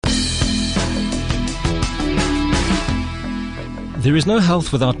There is no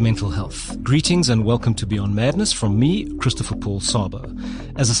health without mental health. Greetings and welcome to Beyond Madness from me, Christopher Paul Sabo.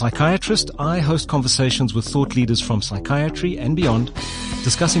 As a psychiatrist, I host conversations with thought leaders from psychiatry and beyond,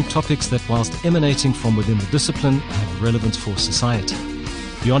 discussing topics that, whilst emanating from within the discipline, have relevance for society.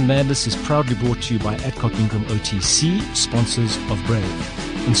 Beyond Madness is proudly brought to you by Adcock Ingram OTC, sponsors of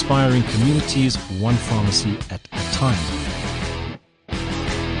Brave, inspiring communities one pharmacy at a time.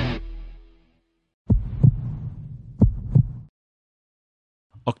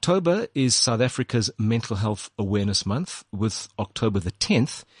 October is South Africa's Mental Health Awareness Month, with October the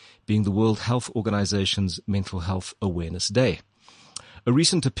 10th being the World Health Organization's Mental Health Awareness Day. A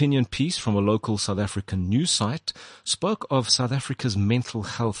recent opinion piece from a local South African news site spoke of South Africa's mental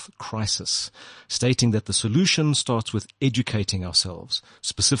health crisis, stating that the solution starts with educating ourselves,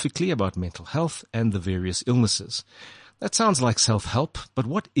 specifically about mental health and the various illnesses. That sounds like self-help, but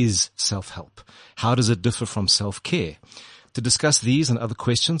what is self-help? How does it differ from self-care? To discuss these and other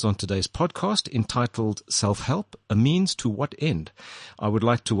questions on today's podcast entitled Self-Help, A Means to What End, I would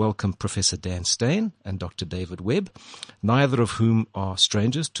like to welcome Professor Dan Steyn and Dr. David Webb, neither of whom are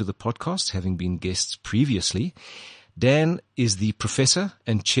strangers to the podcast, having been guests previously. Dan is the professor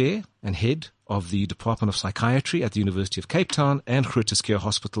and chair and head of the Department of Psychiatry at the University of Cape Town and Groote Schuur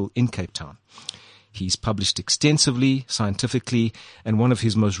Hospital in Cape Town. He's published extensively, scientifically, and one of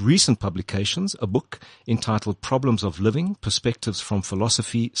his most recent publications, a book entitled Problems of Living, Perspectives from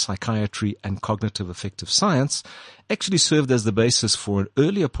Philosophy, Psychiatry, and Cognitive Affective Science, actually served as the basis for an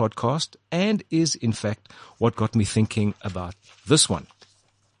earlier podcast and is, in fact, what got me thinking about this one.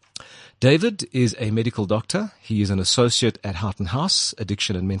 David is a medical doctor. He is an associate at Houghton House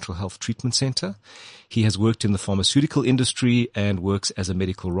Addiction and Mental Health Treatment Center. He has worked in the pharmaceutical industry and works as a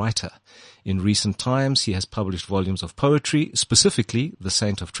medical writer. In recent times, he has published volumes of poetry, specifically The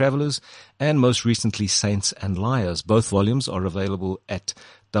Saint of Travelers, and most recently Saints and Liars. Both volumes are available at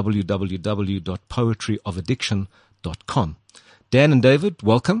www.poetryofaddiction.com. Dan and David,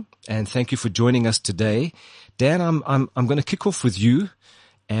 welcome, and thank you for joining us today. Dan, I'm going to kick off with you.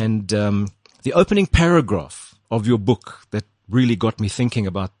 And the opening paragraph of your book that really got me thinking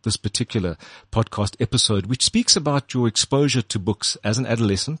about this particular podcast episode, which speaks about your exposure to books as an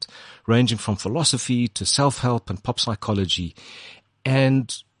adolescent, ranging from philosophy to self-help and pop psychology.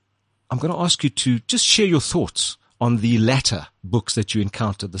 And I'm going to ask you to just share your thoughts on the latter books that you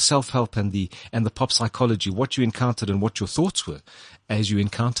encountered, the self-help and the pop psychology, what you encountered and what your thoughts were as you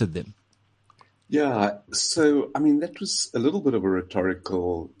encountered them. Yeah, so, that was a little bit of a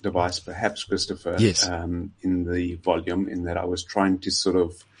rhetorical device, perhaps, Christopher, yes. In the volume, in that I was trying to sort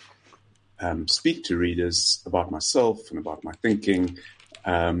of speak to readers about myself and about my thinking,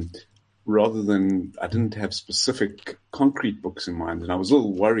 rather than, I didn't have specific concrete books in mind, and I was a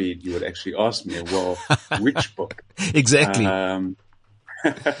little worried you would actually ask me, well, which book? Exactly. In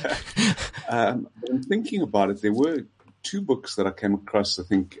thinking about it, there were two books that I came across, I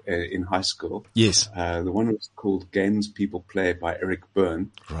think, in high school. Yes. The one was called Games People Play by Eric Berne.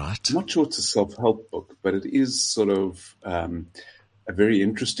 Right. I'm not sure it's a self-help book, but it is sort of a very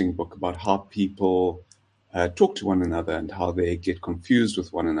interesting book about how people talk to one another and how they get confused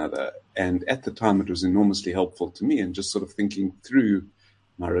with one another. And at the time, it was enormously helpful to me in just sort of thinking through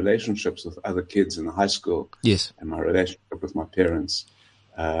my relationships with other kids in the high school. Yes. And my relationship with my parents.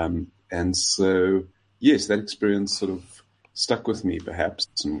 And so, yes, that experience sort of stuck with me, perhaps,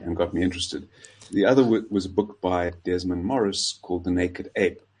 and got me interested. The other was a book by Desmond Morris called The Naked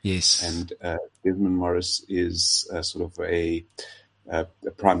Ape. Yes. And Desmond Morris is sort of a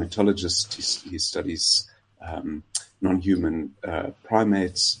primatologist. He studies non-human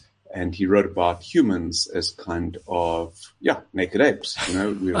primates, and he wrote about humans as kind of, naked apes.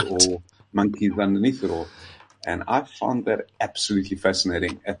 We're right. all monkeys underneath it all. And I found that absolutely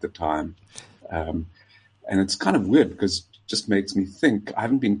fascinating at the time. And it's kind of weird because it just makes me think I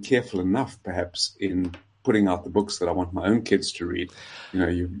haven't been careful enough, perhaps, in putting out the books that I want my own kids to read.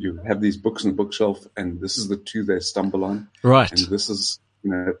 You have these books on the bookshelf, and this is the two they stumble on. Right. And this is,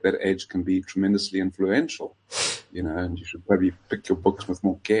 at that age can be tremendously influential, and you should probably pick your books with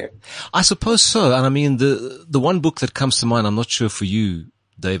more care. I suppose so. And the one book that comes to mind, I'm not sure for you,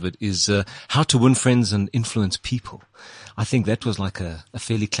 David, is How to Win Friends and Influence People. I think that was like a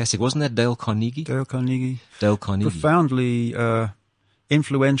fairly classic. Wasn't that Dale Carnegie? Dale Carnegie. Profoundly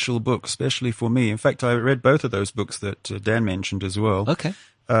influential book, especially for me. In fact, I read both of those books that Dan mentioned as well. Okay.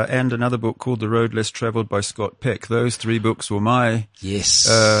 And another book called The Road Less Traveled by Scott Peck. Those three books were my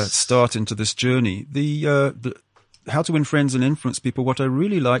start into this journey. The How to Win Friends and Influence People, what I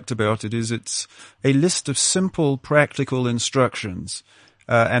really liked about it is it's a list of simple, practical instructions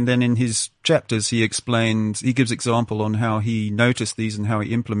And then in his chapters, he gives example on how he noticed these and how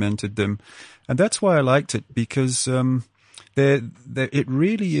he implemented them. And that's why I liked it, because it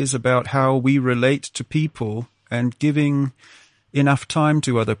really is about how we relate to people and giving enough time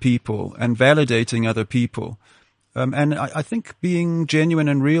to other people and validating other people. And I think being genuine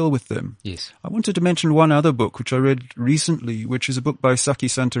and real with them. Yes. I wanted to mention one other book, which I read recently, which is a book by Saki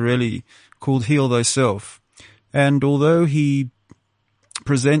Santarelli called Heal Thyself. And although he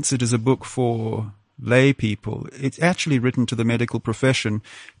presents it as a book for lay people, it's actually written to the medical profession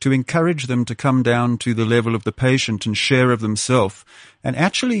to encourage them to come down to the level of the patient and share of themselves and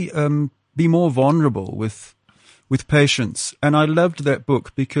actually be more vulnerable with patients. And I loved that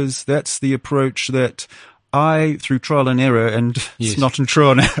book because that's the approach that I, through trial and error, and yes. It's not in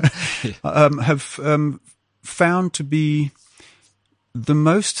trial and error, have found to be the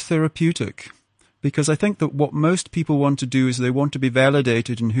most therapeutic. Because I think that what most people want to do is they want to be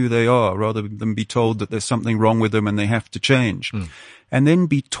validated in who they are rather than be told that there's something wrong with them and they have to change. And then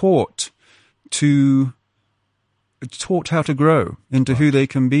be taught how to grow into who they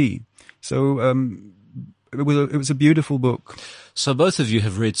can be. So it was a beautiful book. So both of you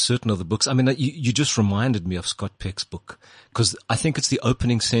have read certain of the books. I mean, you just reminded me of Scott Peck's book, because I think it's the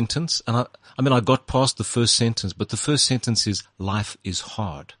opening sentence. And I got past the first sentence, but the first sentence is, life is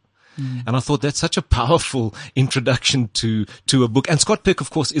hard. And I thought that's such a powerful introduction to a book. And Scott Peck,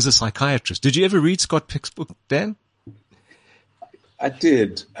 of course, is a psychiatrist. Did you ever read Scott Peck's book, Dan? I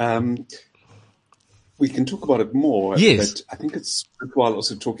did. We can talk about it more. Yes. But I think it's worthwhile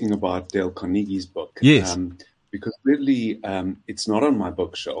also talking about Dale Carnegie's book. Yes. Because really, it's not on my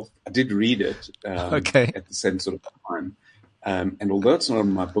bookshelf. I did read it okay. at the same sort of time. And although it's not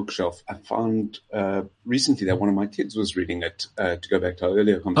on my bookshelf, I found recently that one of my kids was reading it, to go back to our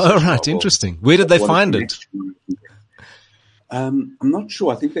earlier conversation. Oh, right. Interesting. Where did they find it? I'm not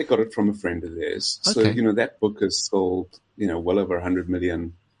sure. I think they got it from a friend of theirs. Okay. So, that book has sold, well over 100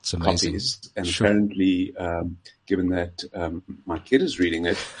 million copies. And sure. Apparently, given that my kid is reading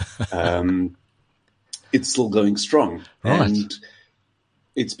it, it's still going strong. Right. And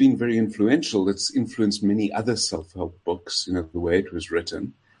it's been very influential. It's influenced many other self-help books, the way it was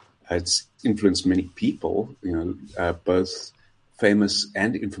written. It's influenced many people, both famous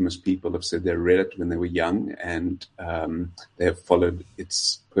and infamous people have said they read it when they were young and they have followed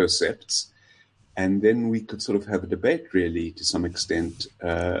its precepts. And then we could sort of have a debate, really, to some extent,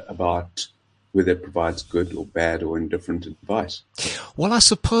 about whether it provides good or bad or indifferent advice. Well, I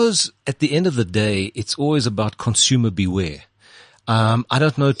suppose at the end of the day, it's always about consumer beware. I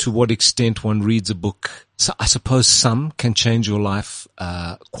don't know to what extent one reads a book. So I suppose some can change your life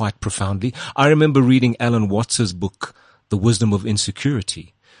quite profoundly. I remember reading Alan Watts's book, The Wisdom of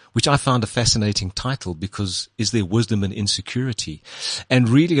Insecurity, which I found a fascinating title because is there wisdom in insecurity? And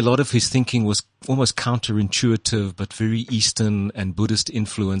really a lot of his thinking was almost counterintuitive, but very Eastern and Buddhist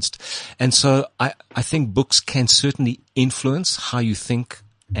influenced. And so I think books can certainly influence how you think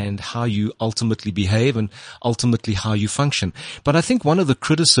and how you ultimately behave and ultimately how you function. But I think one of the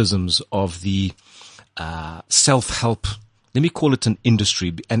criticisms of the self-help, let me call it an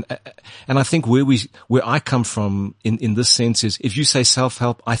industry, and I think where I come from in this sense is if you say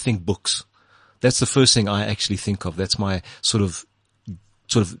self-help, I think books. That's the first thing I actually think of. That's my sort of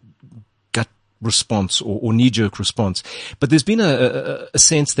gut response or knee-jerk response. But there's been a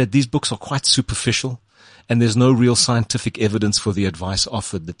sense that these books are quite superficial. And there's no real scientific evidence for the advice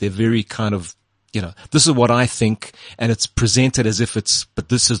offered, that they're very kind of, this is what I think, and it's presented as if but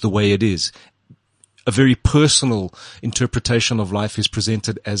this is the way it is. A very personal interpretation of life is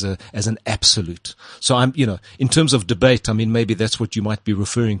presented as an absolute. So I'm, in terms of debate, maybe that's what you might be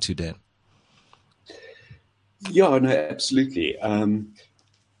referring to, Dan. Yeah, no, absolutely.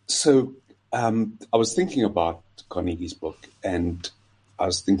 So I was thinking about Carnegie's book, and I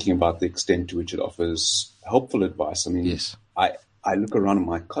was thinking about the extent to which it offers helpful advice. Yes. I look around at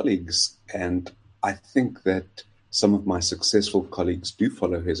my colleagues and I think that some of my successful colleagues do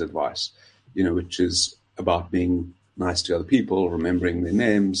follow his advice, which is about being nice to other people, remembering their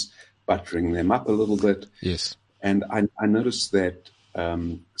names, buttering them up a little bit. Yes. And I noticed that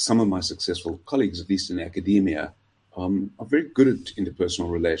some of my successful colleagues, at least in academia, are very good at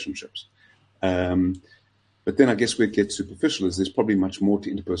interpersonal relationships. But then I guess where it gets superficial is there's probably much more to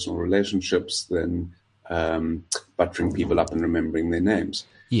interpersonal relationships than buttering people up and remembering their names.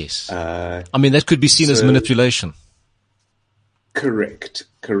 Yes. That could be seen as manipulation. Correct.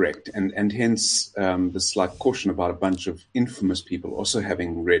 And hence the slight caution about a bunch of infamous people also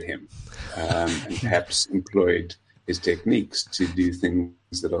having read him and perhaps employed his techniques to do things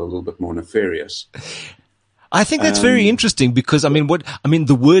that are a little bit more nefarious. I think that's very interesting because,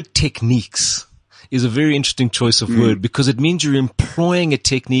 the word techniques is a very interesting choice of word because it means you're employing a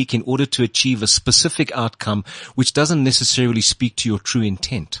technique in order to achieve a specific outcome which doesn't necessarily speak to your true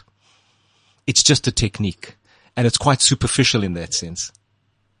intent. It's just a technique, and it's quite superficial in that sense.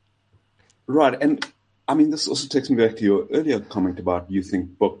 Right. And this also takes me back to your earlier comment about you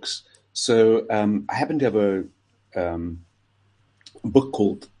think books. So I happen to have a book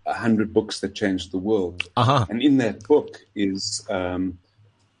called 100 Books That Changed the World. Uh-huh. And in that book is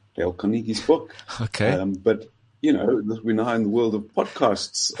Dale Carnegie's book. Okay. But, we're now in the world of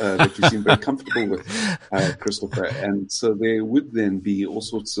podcasts that you seem very comfortable with, Christopher. And so there would then be all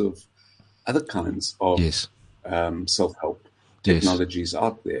sorts of other kinds of self-help technologies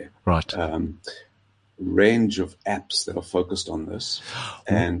out there. Right. Range of apps that are focused on this,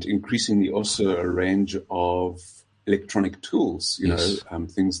 and increasingly also a range of electronic tools,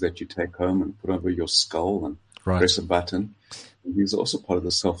 things that you take home and put over your skull and press a button. These are also part of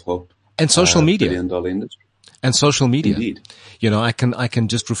the self-help and social media. $1 billion industry. And social media. Indeed. I can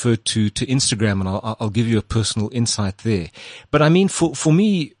just refer to Instagram, and I'll give you a personal insight there. But for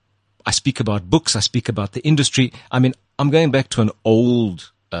me, I speak about books, I speak about the industry. I'm going back to an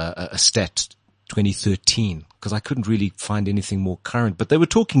old stat, 2013, because I couldn't really find anything more current. But they were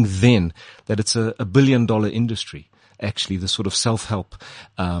talking then that it's a $1 billion industry, actually, the sort of self-help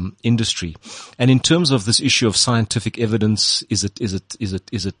industry. And in terms of this issue of scientific evidence, is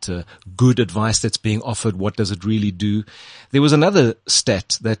it good advice that's being offered? What does it really do? There was another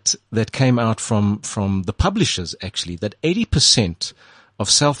stat that came out from the publishers, actually, that 80% of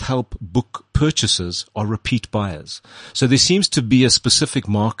self-help book purchasers are repeat buyers. So there seems to be a specific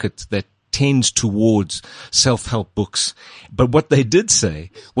market that tends towards self-help books. But what they did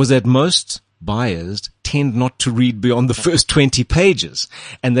say was that most buyers tend not to read beyond the first 20 pages,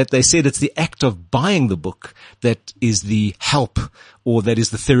 and that they said it's the act of buying the book that is the help, or that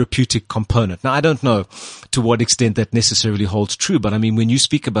is the therapeutic component. Now, I don't know to what extent that necessarily holds true, but when you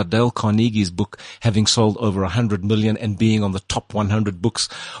speak about Dale Carnegie's book having sold over 100 million and being on the top 100 books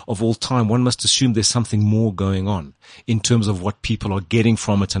of all time, one must assume there's something more going on in terms of what people are getting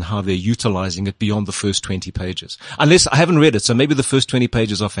from it and how they're utilizing it beyond the first 20 pages. Unless I haven't read it, so maybe the first 20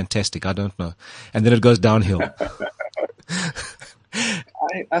 pages are fantastic. I don't know. And then it goes downhill.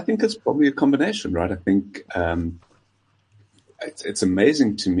 I think it's probably a combination, right? I think it's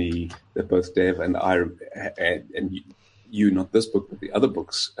amazing to me that both Dave and I, and you, not this book, but the other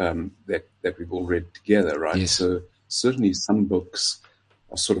books that we've all read together, right? Yes. So certainly some books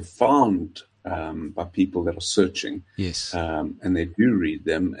are sort of found by people that are searching. Yes. And they do read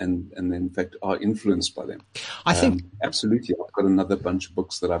them and in fact are influenced by them. I think absolutely. I've got another bunch of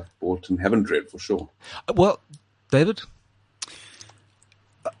books that I've bought and haven't read for sure. Well, David?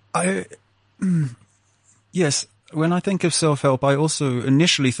 Yes. When I think of self-help, I also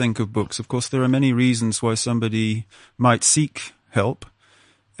initially think of books. Of course, there are many reasons why somebody might seek help.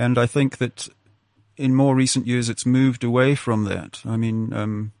 And I think that in more recent years, it's moved away from that.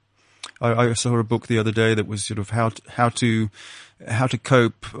 I saw a book the other day that was sort of how to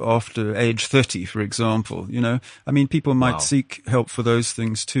cope after age 30, for example. People might seek help for those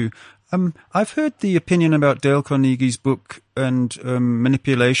things too. I've heard the opinion about Dale Carnegie's book and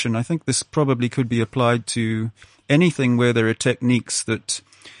manipulation. I think this probably could be applied to anything where there are techniques that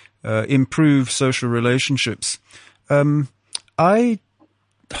improve social relationships. I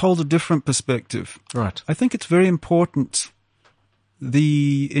hold a different perspective. Right. I think it's very important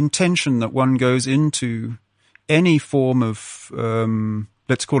the intention that one goes into any form of,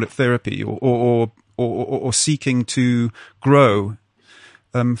 let's call it therapy or seeking to grow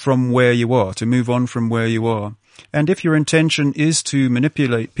from where you are, to move on from where you are. And if your intention is to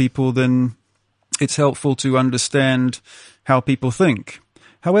manipulate people, then it's helpful to understand how people think.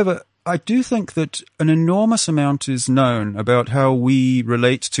 However, I do think that an enormous amount is known about how we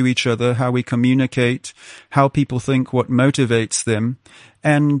relate to each other, how we communicate, how people think, what motivates them.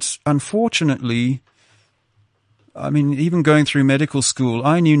 And unfortunately, even going through medical school,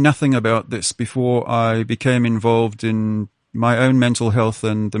 I knew nothing about this before I became involved in my own mental health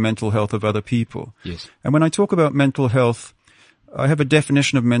and the mental health of other people. Yes. And when I talk about mental health, I have a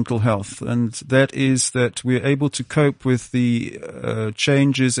definition of mental health, and that is that we're able to cope with the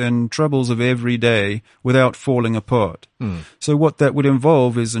changes and troubles of every day without falling apart. So what that would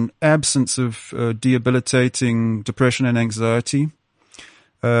involve is an absence of debilitating depression and anxiety,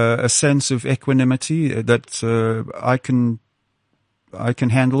 a sense of equanimity that I can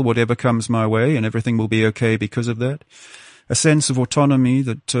handle whatever comes my way and everything will be okay because of that. a sense of autonomy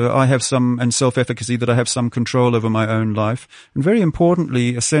that I have some, and self-efficacy, that I have some control over my own life. And very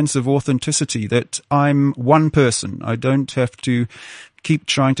importantly, a sense of authenticity, that I'm one person. I don't have to keep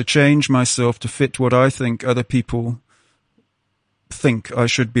trying to change myself to fit what I think other people think I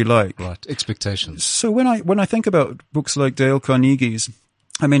should be like. Right. Expectations. So when I think about books like Dale Carnegie's,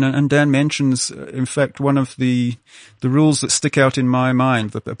 I mean, and Dan mentions, in fact, one of the rules that stick out in my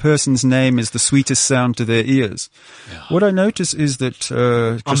mind, that a person's name is the sweetest sound to their ears. Yeah. What I notice is that,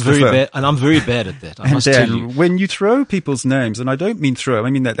 I'm very bad at that. I must tell you. When you throw people's names, and I don't mean throw, I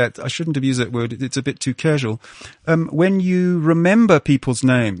mean that I shouldn't have used that word, it's a bit too casual. When you remember people's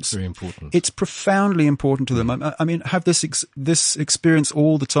names, very important. It's profoundly important to them. I mean, have this experience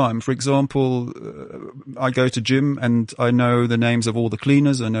all the time. For example, I go to gym and I know the names of all the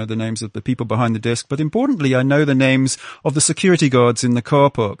cleaners. I know the names of the people behind the desk, but importantly, I know the names of the security guards in the car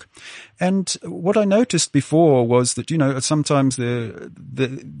park. And what I noticed before was that, sometimes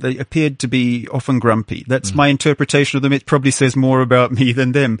they appeared to be often grumpy. That's my interpretation of them. It probably says more about me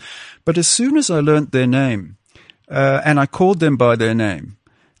than them. But as soon as I learnt their name, and I called them by their name,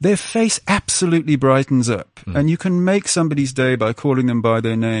 their face absolutely brightens up. And you can make somebody's day by calling them by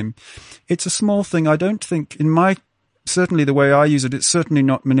their name. It's a small thing. I don't think, certainly the way I use it, it's certainly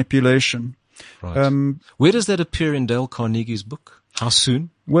not manipulation. Right. Where does that appear in Dale Carnegie's book? How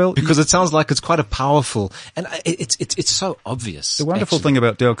soon? Well, because it sounds like it's quite a powerful, and it's so obvious. The wonderful thing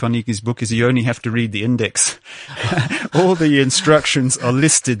about Dale Carnegie's book is you only have to read the index. All the instructions are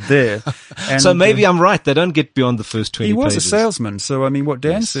listed there. And, so maybe I'm right. They don't get beyond the first 20 pages. He was a salesman. So, I mean, what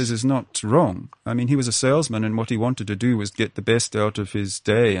Dan says is not wrong. I mean, he was a salesman, and what he wanted to do was get the best out of his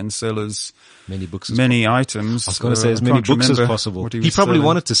day and sell as many items. I was going to say as many books as possible. He probably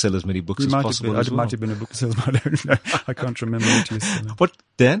wanted to sell as many books as possible. It might have been a book salesman. I don't know. I can't remember what he was selling. What,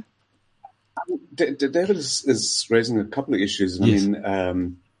 Dan? David is raising a couple of issues. Yes. I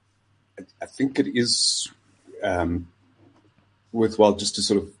mean, I think it is worthwhile just to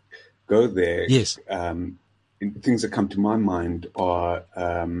sort of go there. Yes. Things that come to my mind are,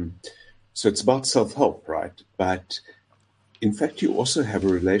 so it's about self-help, right? But in fact, you also have a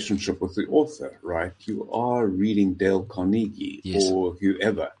relationship with the author, right? You are reading Dale Carnegie or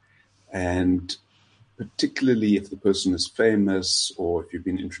whoever. And particularly if the person is famous or if you've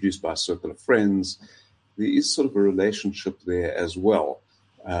been introduced by a circle of friends, there is sort of a relationship there as well.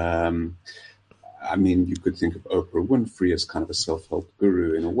 I mean, you could think of Oprah Winfrey as kind of a self-help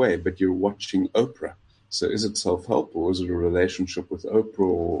guru in a way, but you're watching Oprah. So is it self-help or is it a relationship with Oprah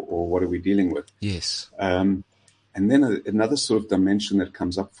or what are we dealing with? Yes. And then another sort of dimension that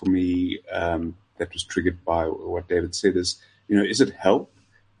comes up for me that was triggered by what David said is, is it help?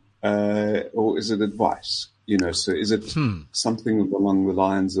 Or is it advice? So is it something along the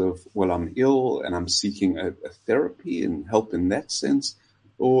lines of, well, I'm ill and I'm seeking a therapy and help in that sense?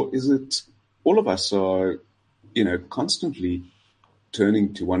 Or is it all of us are, constantly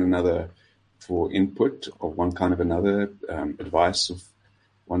turning to one another for input of one kind of another, advice of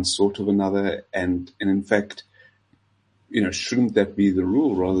one sort of another. And in fact, shouldn't that be the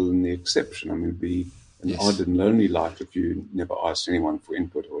rule rather than the exception? I mean, it'd be an odd and lonely life if you never asked anyone for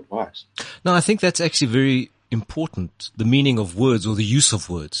input or advice. No, I think that's actually very important, the meaning of words or the use of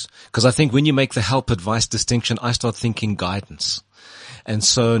words. Because I think when you make the help advice distinction, I start thinking guidance. And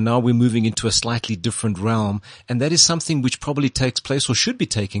so now we're moving into a slightly different realm. And that is something which probably takes place or should be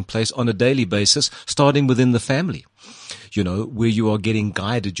taking place on a daily basis, starting within the family. Where you are getting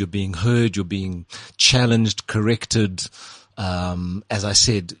guided, you're being heard, you're being challenged, corrected, as I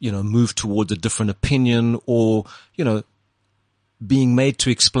said, move towards a different opinion or, being made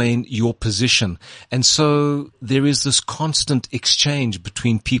to explain your position. And so there is this constant exchange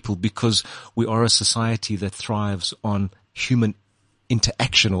between people because we are a society that thrives on human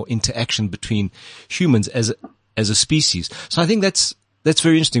interaction or interaction between humans as a species. So I think that's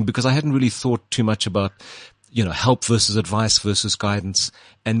very interesting because I hadn't really thought too much about, help versus advice versus guidance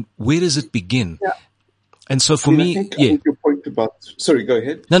and where does it begin? Yeah. And so for me, I think your point about, sorry, go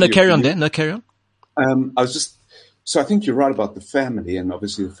ahead. No, carry on, Dan. No, carry on. So I think you're right about the family, and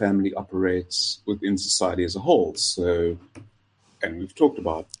obviously the family operates within society as a whole. So, and we've talked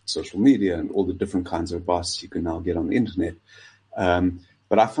about social media and all the different kinds of advice you can now get on the internet.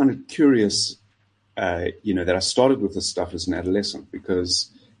 But I find it curious, that I started with this stuff as an adolescent because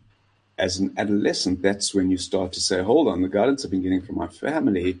as an adolescent, that's when you start to say, hold on, the guidance I've been getting from my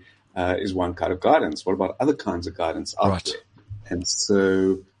family is one kind of guidance. What about other kinds of guidance out there? And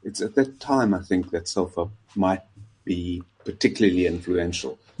so it's at that time, I think, that self-help might be particularly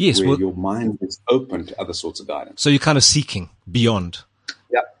influential. Yes, where your mind is open to other sorts of guidance. So you're kind of seeking beyond.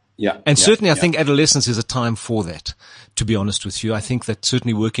 Yeah. And certainly I think adolescence is a time for that, to be honest with you. I think that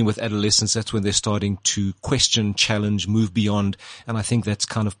certainly working with adolescents, that's when they're starting to question, challenge, move beyond. And I think that's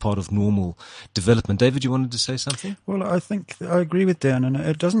kind of part of normal development. David, you wanted to say something? Well, I think I agree with Dan, and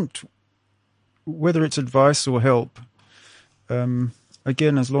it doesn't, whether it's advice or help,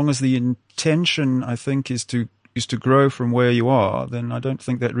 again, as long as the intention, I think, is to grow from where you are, then I don't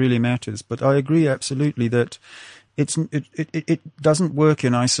think that really matters. But I agree absolutely that it doesn't work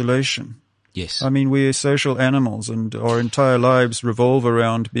in isolation. Yes. I mean, we're social animals, and our entire lives revolve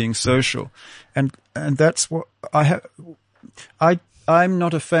around being social, and that's what I'm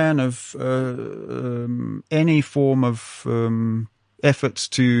not a fan of any form of efforts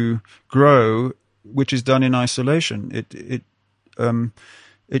to grow which is done in isolation.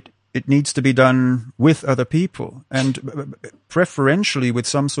 It needs to be done with other people, and preferentially with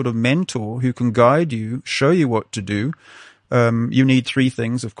some sort of mentor who can guide you, show you what to do. You need three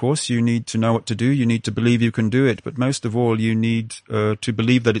things, of course. You need to know what to do. You need to believe you can do it. But most of all, you need to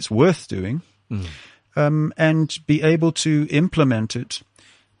believe that it's worth doing, and be able to implement it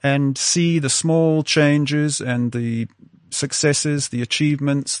and see the small changes and the successes, the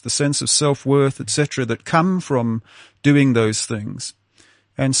achievements, the sense of self-worth, etc., that come from doing those things.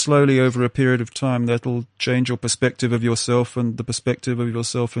 And slowly over a period of time, that'll change your perspective of yourself and the perspective of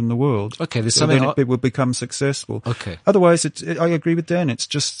yourself in the world. Okay, there's so something... then it will become successful. Okay. Otherwise, I agree with Dan. It's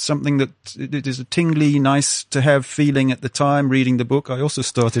just something that it is a tingly, nice to have feeling at the time reading the book. I also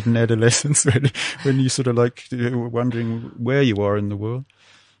started in adolescence when you sort of like wondering where you are in the world.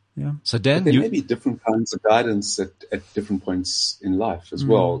 Yeah. So Dan, there may be different kinds of guidance at different points in life as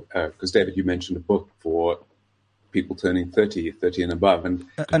well. Because David, you mentioned a book for people turning 30 and above. And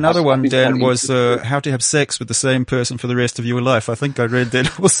another one, Dan, was how to have sex with the same person for the rest of your life. I think I read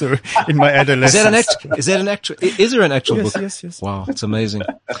that also in my adolescence. Is there an actual book? Yes. Wow, it's amazing.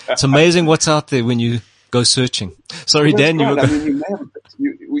 It's amazing what's out there when you go searching. Sorry, Dan,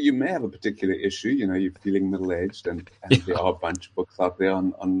 you may have a particular issue. You know, you're feeling middle-aged, and there are a bunch of books out there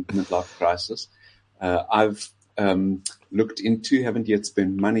on midlife crisis. I've looked into, haven't yet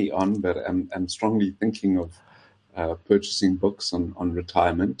spent money on, but I'm strongly thinking of purchasing books on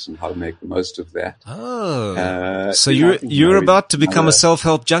retirement and how to make the most of that. Oh, so you're about to become a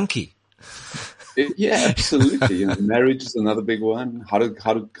self-help junkie. Yeah, absolutely. You know, marriage is another big one. How to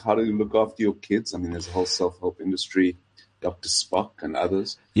look after your kids. I mean, there's a whole self-help industry. Dr. Spock and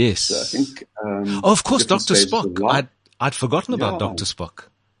others. Yes. So I think. Of course, Dr. Spock. I'd forgotten about Dr. Spock.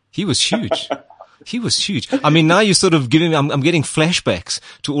 He was huge. He was huge. I mean, now you're sort of I'm getting flashbacks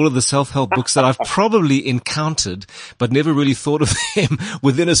to all of the self-help books that I've probably encountered, but never really thought of them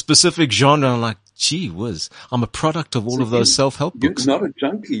within a specific genre. I'm like, gee whiz, I'm a product of all of those self-help books. You're not a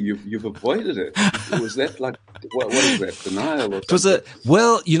junkie. You've avoided it. Was that like, what is that? Denial or something?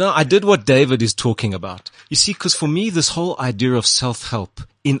 Well, you know, I did what David is talking about. You see, because for me, this whole idea of self-help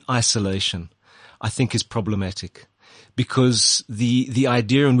in isolation, I think is problematic, because the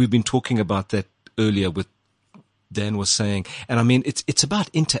idea, and we've been talking about that earlier with Dan was saying, and I mean, it's about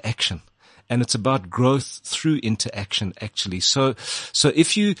interaction, and it's about growth through interaction, actually. So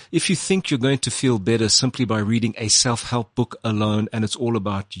if you think you're going to feel better simply by reading a self-help book alone, and it's all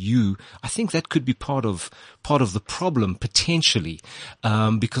about you, I think that could be part of the problem potentially,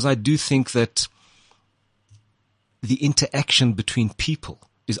 because I do think that the interaction between people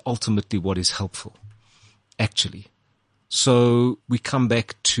is ultimately what is helpful, actually. So we come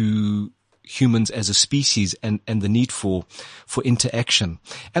back to humans as a species and the need for interaction.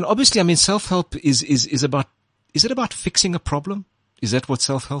 And obviously, I mean, self-help is about fixing a problem? Is that what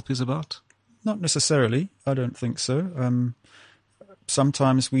self-help is about? Not necessarily. I don't think so.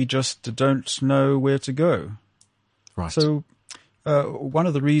 Sometimes we just don't know where to go. Right. So, one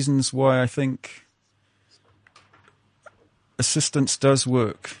of the reasons why I think assistance does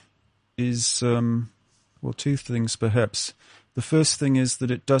work is, two things perhaps. The first thing is that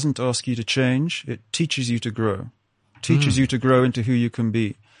it doesn't ask you to change. It teaches you to grow. Teaches you to grow into who you can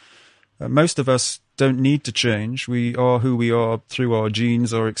be. Most of us don't need to change. We are who we are through our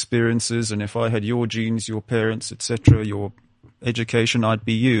genes, our experiences. And if I had your genes, your parents, etc., your education, I'd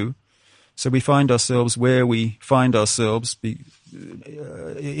be you. So we find ourselves where we find ourselves,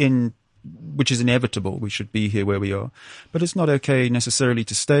 which is inevitable. We should be here where we are. But it's not okay necessarily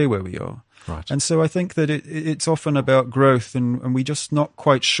to stay where we are. Right. And so I think that it's often about growth, and we're just not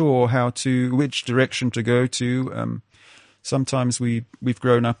quite sure which direction to go to. Sometimes we've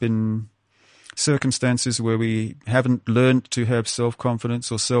grown up in circumstances where we haven't learned to have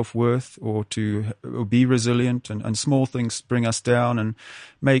self-confidence or self-worth, or be resilient, and small things bring us down and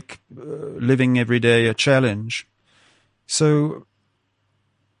make living every day a challenge. So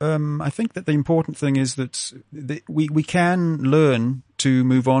I think that the important thing is that we can learn to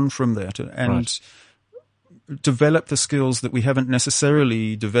move on from that and develop the skills that we haven't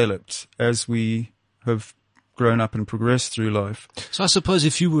necessarily developed as we have grown up and progressed through life. So I suppose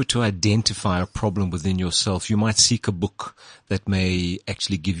if you were to identify a problem within yourself, you might seek a book that may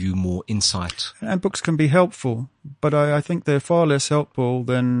actually give you more insight. And books can be helpful, but I think they're far less helpful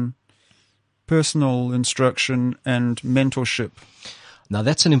than personal instruction and mentorship. Now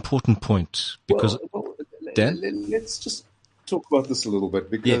that's an important point because Dan? Let's just talk about this a little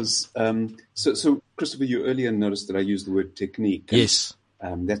bit because so Christopher, you earlier noticed that I used the word technique. Yes.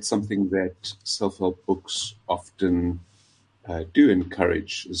 That's something that self-help books often do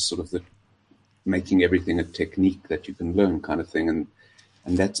encourage, is sort of the making everything a technique that you can learn kind of thing. And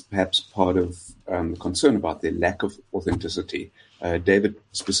that's perhaps part of the concern about their lack of authenticity. David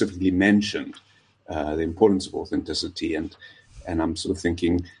specifically mentioned the importance of authenticity. And I'm sort of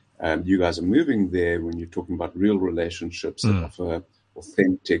thinking you guys are moving there when you're talking about real relationships that offer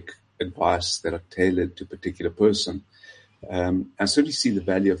authentic advice that are tailored to a particular person. I certainly see the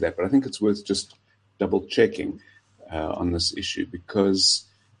value of that, but I think it's worth just double checking on this issue because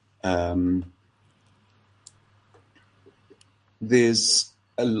there's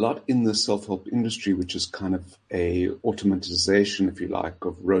a lot in the self-help industry which is kind of a automatization, if you like,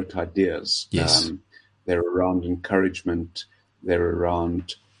 of rote ideas. Yes. They're around encouragement. They're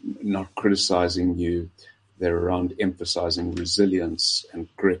around not criticizing you. They're around emphasizing resilience and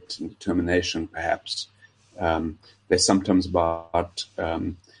grit and determination, perhaps. They're sometimes about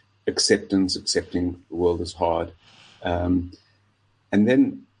acceptance, accepting the world is hard. And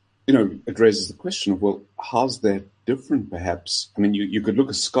then, it raises the question of, well, how's that different, perhaps? I mean, you could look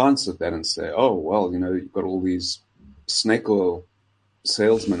askance at that and say, oh, well, you've got all these snake oil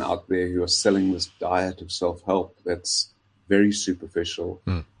salesmen out there who are selling this diet of self-help that's very superficial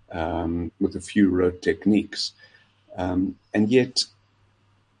with a few rote techniques. And yet,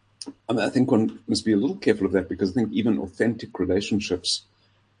 I think one must be a little careful of that because I think even authentic relationships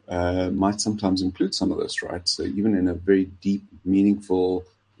might sometimes include some of this, right? So even in a very deep, meaningful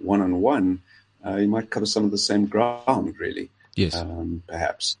one-on-one, you might cover some of the same ground, really. Yes.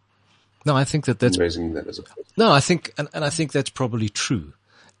 Perhaps. No, I think that's raising that as a question. No, I think, and I think that's probably true,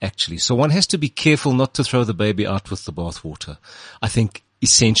 actually. So one has to be careful not to throw the baby out with the bathwater. I think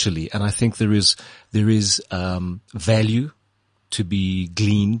essentially, and I think there is value to be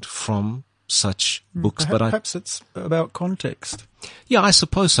gleaned from such books, Perhaps it's about context. Yeah, I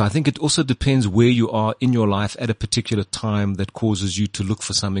suppose so. I think it also depends where you are in your life at a particular time that causes you to look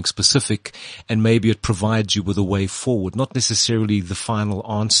for something specific, and maybe it provides you with a way forward, not necessarily the final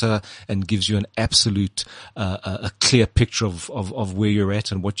answer and gives you an absolute, a clear picture of where you're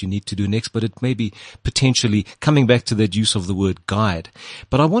at and what you need to do next, but it may be potentially coming back to that use of the word guide.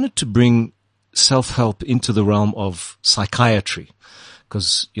 But I wanted to bring self-help into the realm of psychiatry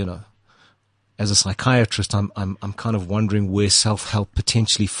because, as a psychiatrist, I'm kind of wondering where self-help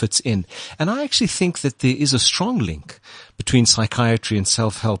potentially fits in. And I actually think that there is a strong link between psychiatry and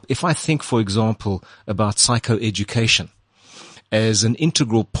self-help. If I think, for example, about psychoeducation as an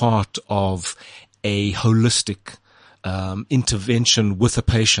integral part of a holistic intervention with a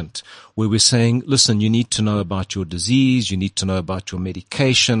patient, where we're saying, listen, you need to know about your disease, you need to know about your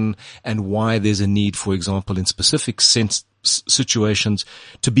medication, and why there's a need, for example, in specific situations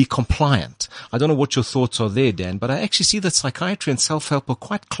to be compliant. I don't know what your thoughts are there, Dan, but I actually see that psychiatry and self-help are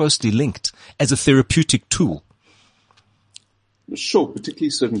quite closely linked as a therapeutic tool. Sure, particularly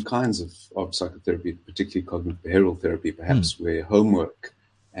certain kinds of psychotherapy, particularly cognitive behavioral therapy, perhaps, where homework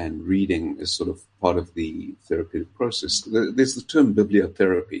and reading is sort of part of the therapeutic process. There's the term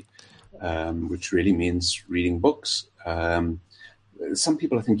bibliotherapy, which really means reading books. Some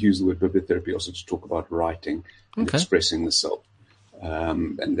people, I think, use the word bibliotherapy also to talk about writing and expressing the self,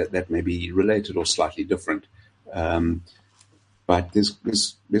 and that may be related or slightly different. But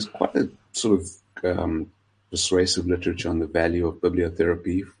there's quite a sort of persuasive literature on the value of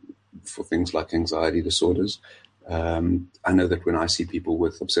bibliotherapy for things like anxiety disorders. I know that when I see people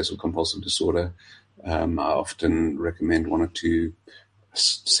with obsessive compulsive disorder, I often recommend one or two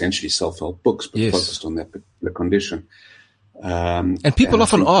essentially self-help books, but focused on that particular condition. And people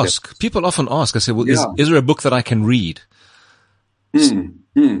often ask, I say, well, is there a book that I can read?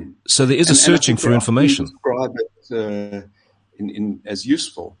 So there is a searching for information. Describe it as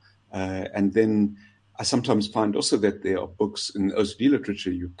useful. And then I sometimes find also that there are books in OCD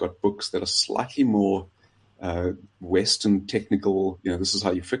literature. You've got books that are slightly more Western technical, this is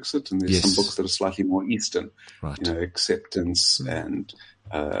how you fix it. And there's some books that are slightly more Eastern, acceptance and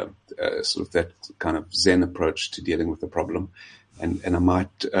sort of that kind of Zen approach to dealing with the problem. and I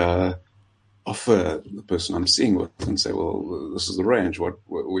might offer the person I'm seeing with and say, well, this is the range.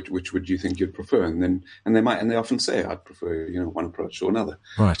 Which would you think you'd prefer? And they often say, I'd prefer, one approach or another.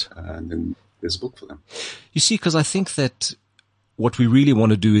 Right. And then there's a book for them. You see, because I think that what we really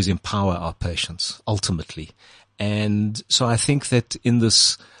want to do is empower our patients ultimately. And so I think that in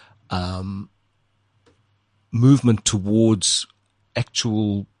this movement towards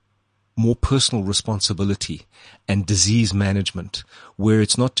actual more personal responsibility and disease management, where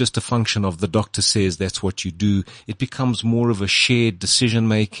it's not just a function of the doctor says that's what you do, it becomes more of a shared decision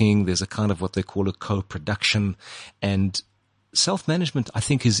making. There's a kind of what they call a co-production, and self-management, I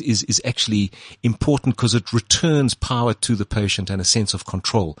think, is actually important because it returns power to the patient and a sense of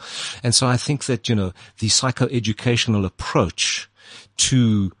control. And so I think that, the psychoeducational approach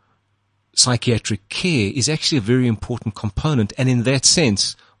to psychiatric care is actually a very important component. And in that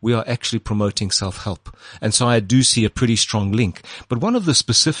sense, we are actually promoting self-help. And so I do see a pretty strong link. But one of the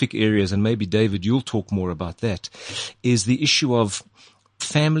specific areas, and maybe David, you'll talk more about that, is the issue of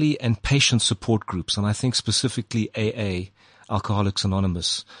family and patient support groups. And I think specifically AA, Alcoholics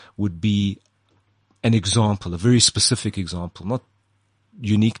Anonymous, would be an example, a very specific example, not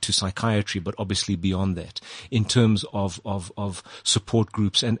unique to psychiatry, but obviously beyond that, in terms of support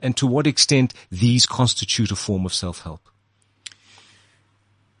groups and to what extent these constitute a form of self-help.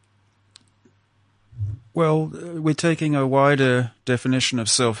 Well, we're taking a wider definition of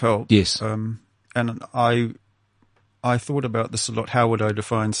self-help. Yes. And I thought about this a lot. How would I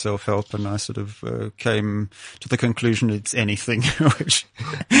define self-help? And I sort of came to the conclusion it's anything which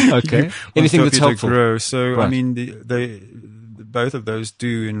anything that's helpful. To grow. So right. I mean, both of those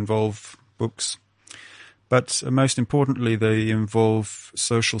do involve books, but most importantly, they involve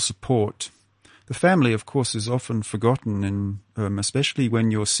social support. The family, of course, is often forgotten, in especially when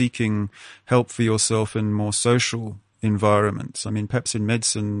you're seeking help for yourself in more social environments. I mean, perhaps in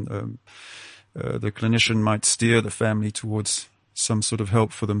medicine, the clinician might steer the family towards some sort of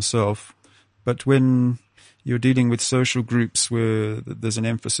help for themselves. But when you're dealing with social groups where there's an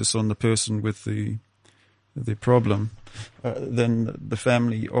emphasis on the person with the problem, then the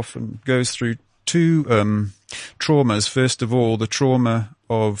family often goes through two traumas. First of all, the trauma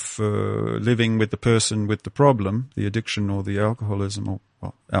of living with the person with the problem, the addiction or the alcoholism,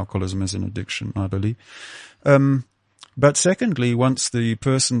 or alcoholism is an addiction, I believe. But secondly, once the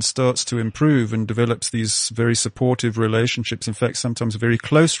person starts to improve and develops these very supportive relationships, in fact, sometimes very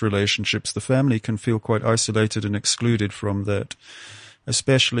close relationships, the family can feel quite isolated and excluded from that,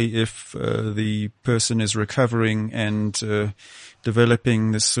 especially if the person is recovering and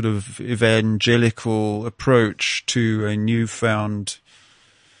developing this sort of evangelical approach to a newfound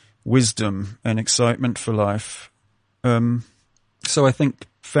wisdom and excitement for life. So I think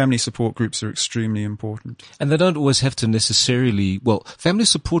family support groups are extremely important. And they don't always have to family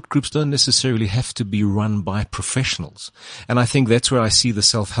support groups don't necessarily have to be run by professionals. And I think that's where I see the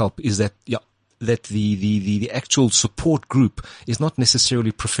self-help is that, that the actual support group is not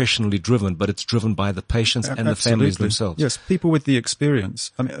necessarily professionally driven, but it's driven by the patients and the families themselves. Yes, people with the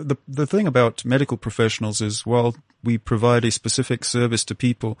experience. I mean, the thing about medical professionals is while we provide a specific service to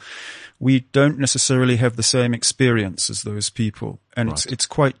people, we don't necessarily have the same experience as those people. And right. it's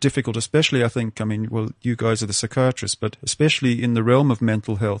quite difficult, especially I think, you guys are the psychiatrists, but especially in the realm of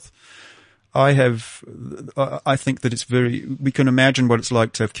mental health. I think that we can imagine what it's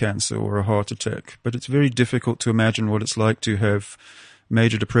like to have cancer or a heart attack, but it's very difficult to imagine what it's like to have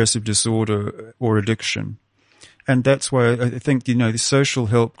major depressive disorder or addiction. And that's why I think, the social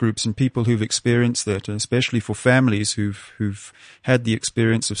help groups and people who've experienced that, and especially for families who've had the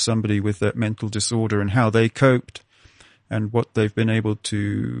experience of somebody with that mental disorder and how they coped and what they've been able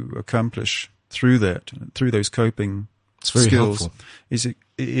to accomplish through those coping skills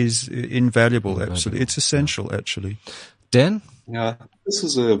is invaluable. Absolutely. It's essential, actually. Dan? Yeah, this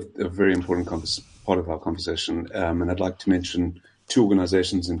is a very important part of our conversation. And I'd like to mention two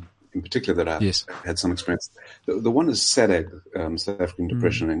organizations in particular that I've had some experience. The one is SADAG, South African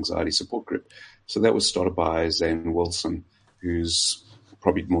Depression and Anxiety Support Group. So that was started by Zane Wilson, who's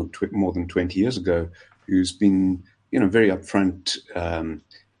probably more than 20 years ago, who's been, very upfront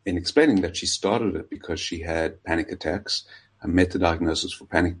in explaining that she started it because she had panic attacks and met the diagnosis for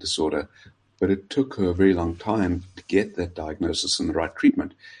panic disorder. But it took her a very long time to get that diagnosis and the right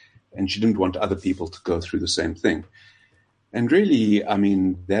treatment. And she didn't want other people to go through the same thing. And really,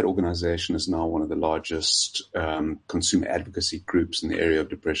 that organization is now one of the largest consumer advocacy groups in the area of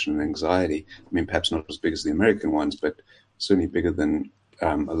depression and anxiety. Perhaps not as big as the American ones, but certainly bigger than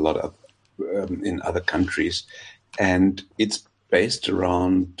a lot of in other countries. And it's based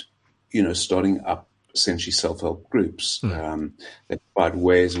around, starting up essentially self-help groups. They provide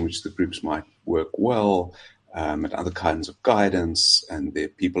ways in which the groups might work well, and other kinds of guidance, and there are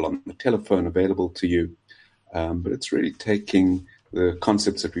people on the telephone available to you. But it's really taking the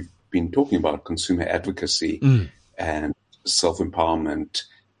concepts that we've been talking about, consumer advocacy and self-empowerment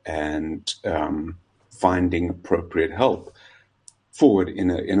and finding appropriate help forward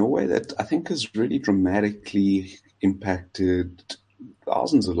in a way that I think has really dramatically impacted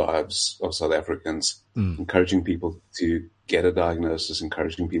thousands of lives of South Africans, encouraging people to get a diagnosis,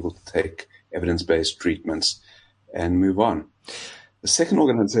 encouraging people to take evidence-based treatments and move on. The second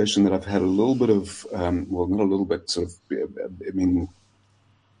organization that I've had a little bit of, well, not a little bit, sort of,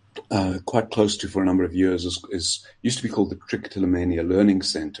 quite close to for a number of years is used to be called the Trichotillomania Learning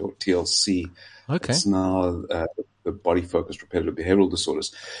Center, or TLC. Okay. It's now the Body Focused Repetitive Behavioral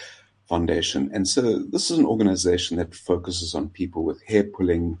Disorders Foundation. And so this is an organization that focuses on people with hair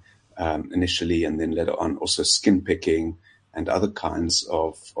pulling initially, and then later on also skin picking and other kinds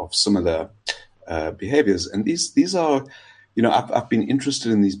of similar behaviors. And these are, you know, I've been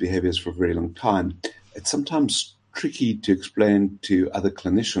interested in these behaviors for a very long time. It's sometimes tricky to explain to other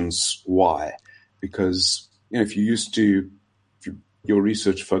clinicians why, because, you know, if your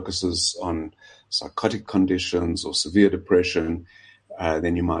research focuses on psychotic conditions or severe depression,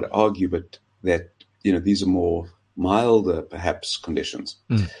 then you might argue, but that, you know, these are more milder, perhaps, conditions.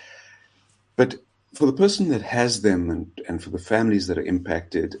 But for the person that has them and for the families that are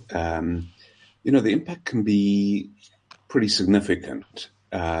impacted, you know, the impact can be pretty significant.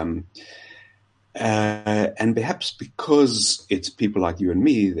 And perhaps because it's people like you and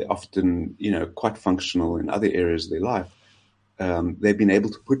me, they're often, you know, quite functional in other areas of their life. They've been able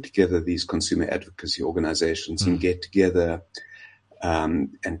to put together these consumer advocacy organizations and get together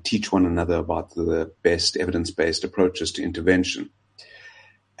and teach one another about the best evidence-based approaches to intervention.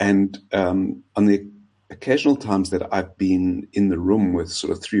 And on the occasional times that I've been in the room with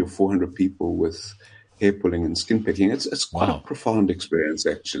sort of 300 or 400 people with hair pulling and skin picking, it's quite a profound experience,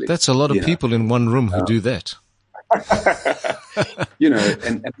 actually. That's a lot of people in one room who do that. You know,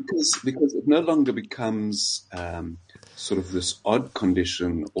 and because it no longer becomes sort of this odd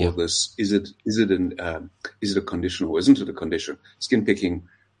condition or this is it a condition or isn't it a condition? Skin picking,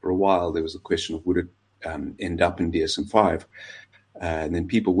 for a while there was a question of would it end up in DSM-5, and then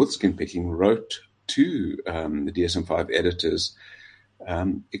people with skin picking wrote to the DSM-5 editors,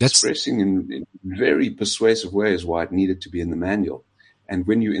 expressing in very persuasive ways why it needed to be in the manual. And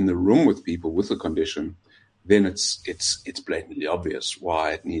when you're in the room with people with a condition, then it's blatantly obvious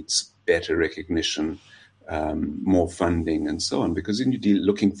why it needs better recognition, more funding, and so on. Because then you're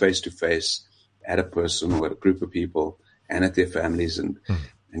looking face to face at a person or at a group of people and at their families, and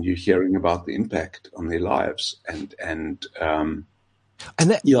you're hearing about the impact on their lives,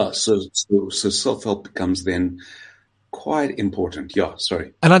 so self-help becomes then quite important. Yeah,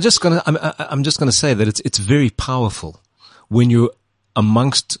 sorry. And I'm just gonna say that it's very powerful when you're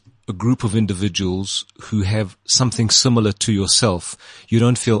amongst a group of individuals who have something similar to yourself. You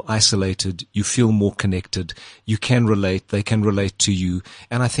don't feel isolated. You feel more connected. You can relate. They can relate to you.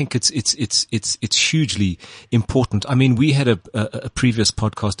 And I think it's hugely important. I mean, we had a previous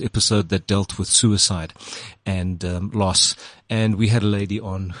podcast episode that dealt with suicide and loss. And we had a lady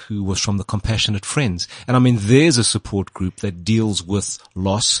on who was from the Compassionate Friends. And I mean, there's a support group that deals with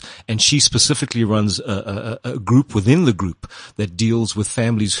loss. And she specifically runs a group within the group that deals with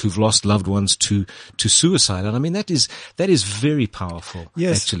families who've lost loved ones to suicide. And I mean, that is very powerful,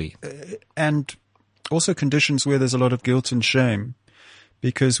 actually. And also conditions where there's a lot of guilt and shame,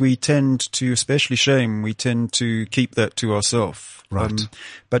 because we tend to, especially shame, we tend to keep that to ourselves. Right.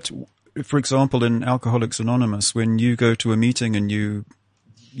 But for example, in Alcoholics Anonymous, when you go to a meeting and you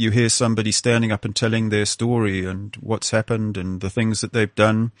hear somebody standing up and telling their story and what's happened and the things that they've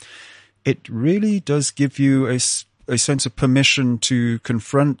done, it really does give you a sense of permission to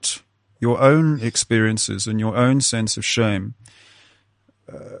confront your own experiences and your own sense of shame,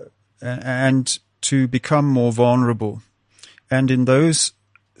 and to become more vulnerable. And in those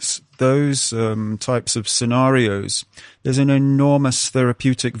types of scenarios, there's an enormous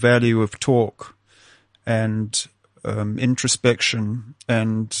therapeutic value of talk and introspection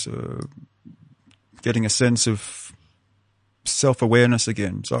and getting a sense of self-awareness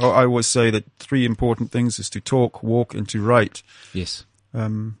again. So I always say that 3 important things is to talk, walk, and to write. Yes.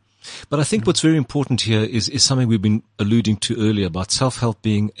 But I think what's very important here is something we've been alluding to earlier about self-help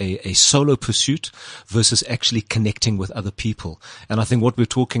being a solo pursuit versus actually connecting with other people. And I think what we're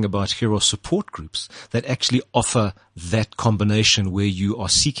talking about here are support groups that actually offer that combination where you are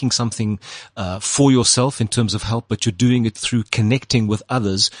seeking something for yourself in terms of help, but you're doing it through connecting with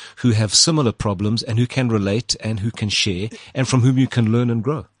others who have similar problems and who can relate and who can share and from whom you can learn and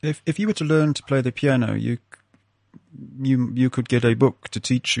grow. If you were to learn to play the piano, you could get a book to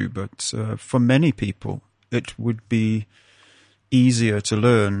teach you, but for many people, it would be easier to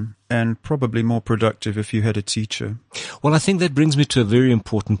learn and probably more productive if you had a teacher. Well, I think that brings me to a very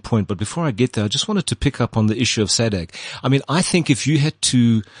important point. But before I get there, I just wanted to pick up on the issue of SADAG. I mean, I think if you had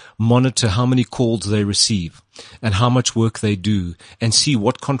to monitor how many calls they receive and how much work they do and see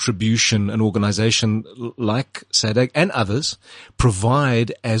what contribution an organization like SADAG and others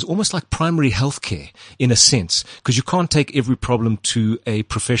provide as almost like primary healthcare in a sense, because you can't take every problem to a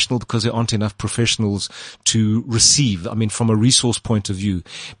professional because there aren't enough professionals to receive, I mean, from a resource point of view.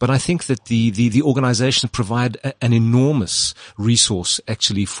 But I think that the organizations provide an enormous resource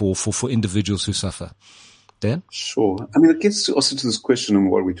actually for individuals who suffer. Dan? Sure. I mean, it gets also to this question, and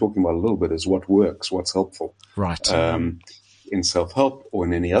what we're talking about a little bit is what works, what's helpful. Right. In self-help or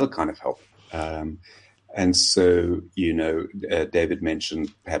in any other kind of help. And so, David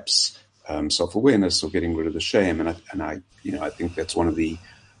mentioned perhaps self-awareness or getting rid of the shame. And I think that's one of the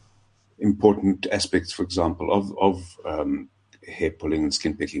important aspects, for example, of hair pulling and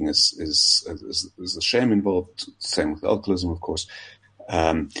skin picking is the shame involved. Same with alcoholism, of course.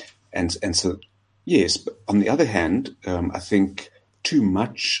 And so, yes, but on the other hand, I think too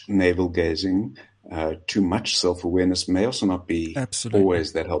much navel gazing, too much self-awareness may also not be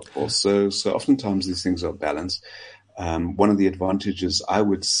always that helpful. So oftentimes these things are balanced. One of the advantages, I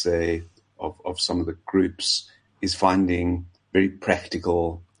would say, of some of the groups is finding very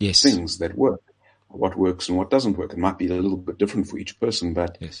practical things that work. What works and what doesn't work. It might be a little bit different for each person,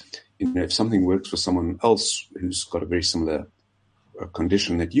 but if something works for someone else who's got a very similar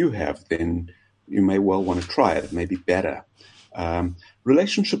condition that you have, then you may well want to try it. It may be better.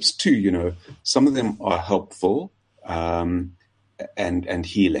 Relationships too, some of them are helpful and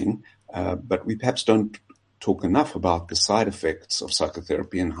healing, but we perhaps don't talk enough about the side effects of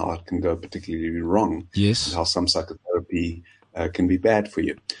psychotherapy and how it can go particularly wrong. Yes. And how some psychotherapy can be bad for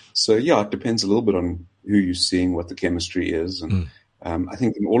you. So, it depends a little bit on who you're seeing, what the chemistry is. And I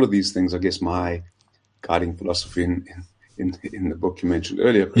think in all of these things, I guess my guiding philosophy in the book you mentioned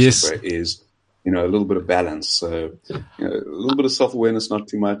earlier, Christopher, is, a little bit of balance. So, a little bit of self-awareness, not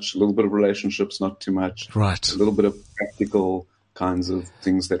too much. A little bit of relationships, not too much. Right. A little bit of practical kinds of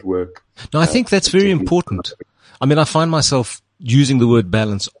things that work. No, I think that's very important. I mean, I find myself using the word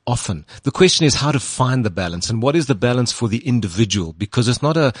balance often. The question is how to find the balance and what is the balance for the individual, because it's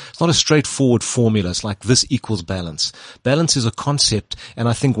not a straightforward formula. It's like this equals balance. Balance is a concept, and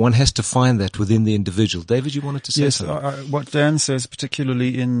I think one has to find that within the individual. David, you wanted to say something? Yes, what Dan says,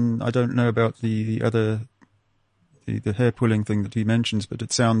 particularly I don't know about the other, the hair pulling thing that he mentions, but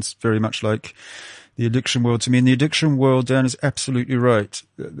it sounds very much like the addiction world to me. In the addiction world, Dan is absolutely right.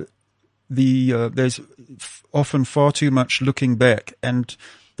 There's often far too much looking back, and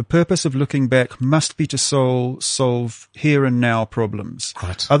the purpose of looking back must be to solve here and now problems.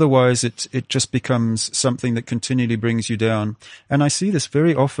 Right. Otherwise, it just becomes something that continually brings you down. And I see this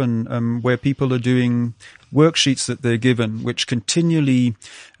very often where people are doing worksheets that they're given, which continually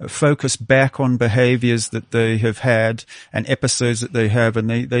focus back on behaviors that they have had and episodes that they have, and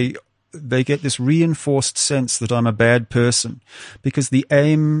they get this reinforced sense that I'm a bad person because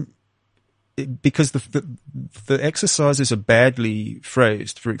the exercises are badly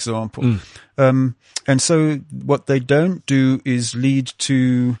phrased, for example. And so what they don't do is lead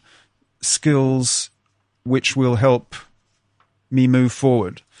to skills which will help me move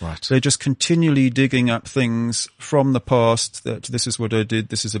forward. Right. They're just continually digging up things from the past that this is what I did,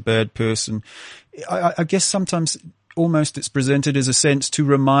 this is a bad person. I guess sometimes almost it's presented as a sense to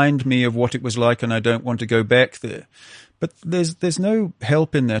remind me of what it was like and I don't want to go back there. But there's no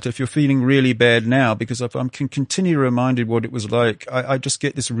help in that if you're feeling really bad now, because if I can continue reminded what it was like, I just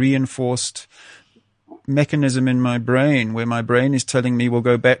get this reinforced mechanism in my brain where my brain is telling me, well,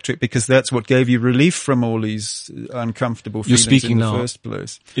 go back to it because that's what gave you relief from all these uncomfortable feelings in the first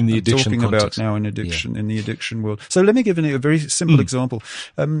place. In the addiction context. About now in addiction, in the addiction world. So let me give a very simple example.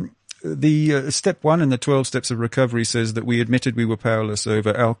 The step 1 in the 12 steps of recovery says that we admitted we were powerless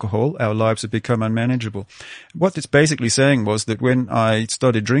over alcohol. Our lives had become unmanageable. What it's basically saying was that when I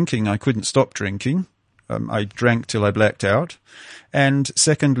started drinking, I couldn't stop drinking. I drank till I blacked out. And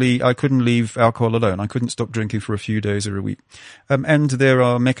secondly, I couldn't leave alcohol alone. I couldn't stop drinking for a few days or a week. And there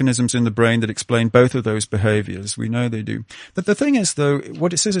are mechanisms in the brain that explain both of those behaviors. We know they do. But the thing is, though,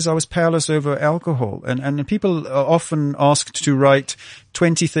 what it says is I was powerless over alcohol. And people are often asked to write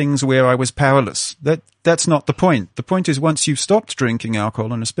 20 things where I was powerless. That's not the point. The point is once you've stopped drinking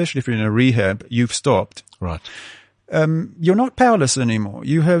alcohol, and especially if you're in a rehab, you've stopped. Right. You're not powerless anymore.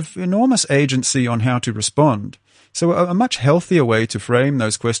 You have enormous agency on how to respond. So a much healthier way to frame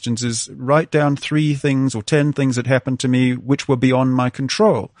those questions is write down 3 things or 10 things that happened to me which were beyond my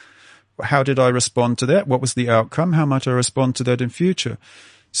control. How did I respond to that? What was the outcome? How might I respond to that in future?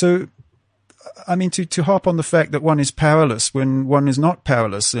 So, I mean, to harp on the fact that one is powerless when one is not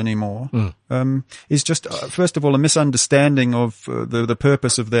powerless anymore is just, first of all, a misunderstanding of the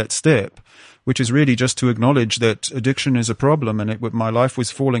purpose of that step, which is really just to acknowledge that addiction is a problem and my life was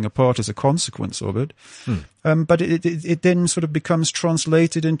falling apart as a consequence of it. But it then sort of becomes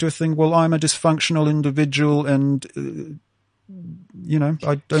translated into a thing, well, I'm a dysfunctional individual and,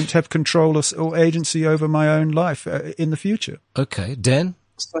 I don't have control or agency over my own life in the future. Okay. Dan?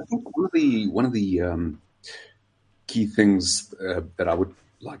 So I think one of the key things that I would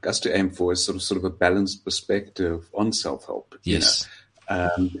like us to aim for is sort of a balanced perspective on self-help. Yes.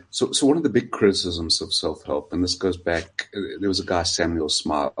 So one of the big criticisms of self-help, and this goes back, there was a guy, Samuel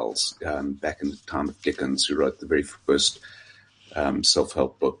Smiles, back in the time of Dickens, who wrote the very first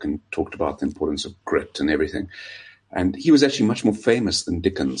self-help book and talked about the importance of grit and everything. And he was actually much more famous than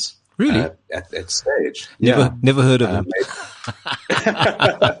Dickens. Really? At that stage. Never heard of him.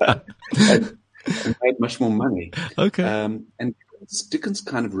 And made much more money. Okay. And Dickens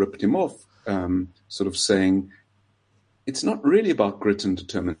kind of ripped him off, sort of saying, it's not really about grit and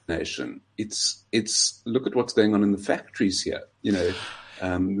determination. It's look at what's going on in the factories here.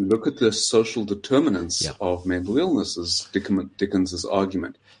 Look at the social determinants of mental illnesses, Dickens's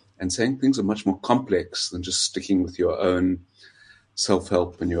argument, and saying things are much more complex than just sticking with your own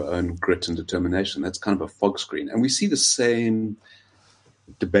self-help and your own grit and determination. That's kind of a fog screen. And we see the same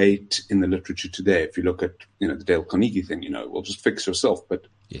debate in the literature today. If you look at, the Dale Carnegie thing, well, just fix yourself. But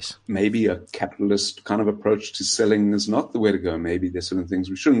yes, maybe a capitalist kind of approach to selling is not the way to go. Maybe there's certain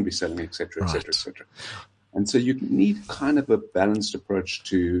things we shouldn't be selling, et cetera, et cetera, et cetera. And so you need kind of a balanced approach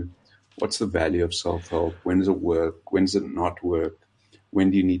to what's the value of self-help? When does it work? When does it not work? When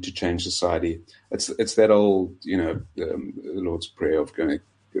do you need to change society? It's that old, the Lord's Prayer of going,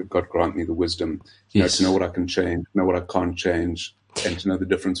 God grant me the wisdom, to know what I can change, know what I can't change, and to know the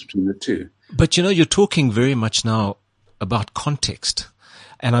difference between the two. But, you're talking very much now about context.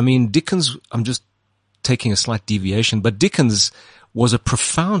 And I mean, Dickens, I'm just taking a slight deviation, but Dickens was a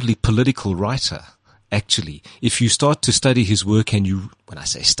profoundly political writer. Actually, if you start to study his work when I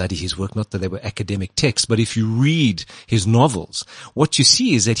say study his work, not that they were academic texts, but if you read his novels, what you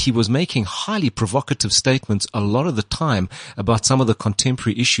see is that he was making highly provocative statements a lot of the time about some of the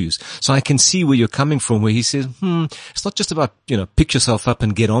contemporary issues. So I can see where you're coming from, where he says, it's not just about, pick yourself up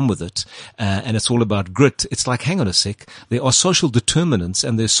and get on with it. And it's all about grit. It's like, hang on a sec. There are social determinants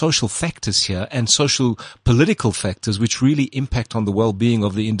and there's social factors here and social political factors which really impact on the well-being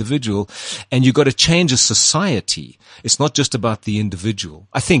of the individual. And you've got to change a society. It's not just about the individual.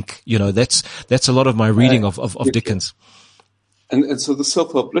 I think, that's a lot of my reading of Dickens. And so the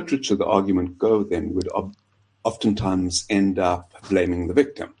self-help literature, the argument would oftentimes end up blaming the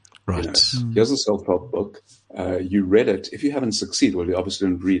victim. Right. Here's a self-help book. You read it. If you haven't succeeded, well, you obviously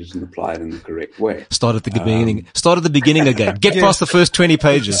didn't read it and apply it in the correct way. Start at the beginning. Start at the beginning again. Get past the first 20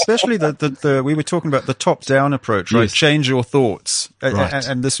 pages. Especially we were talking about the top-down approach, right? Yes. Change your thoughts. Right.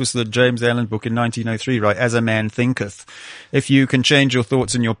 And this was the James Allen book in 1903, right? As a man thinketh. If you can change your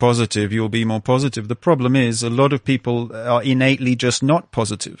thoughts and you're positive, you'll be more positive. The problem is a lot of people are innately just not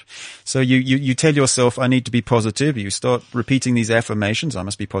positive. So you tell yourself, I need to be positive. You start repeating these affirmations. I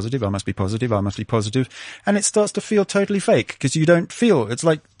must be positive. I must be positive. I must be positive. And it starts to feel totally fake because you don't feel. It's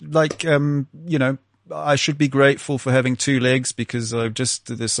like I should be grateful for having 2 legs because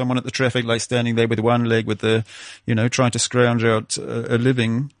there's someone at the traffic light standing there with one leg with trying to scrounge out a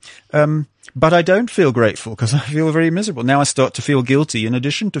living. But I don't feel grateful because I feel very miserable. Now I start to feel guilty in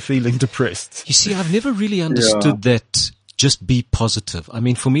addition to feeling depressed. You see, I've never really understood that. Just be positive. I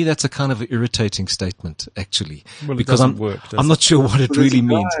mean, for me, that's a kind of irritating statement, actually, well, because I'm not sure what it really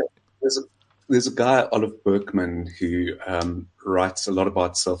means. There's a guy, Olive Berkman, who writes a lot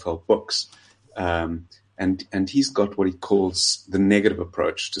about self-help books, and he's got what he calls the negative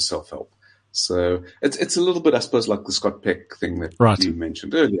approach to self-help. So it's a little bit, I suppose, like the Scott Peck thing that you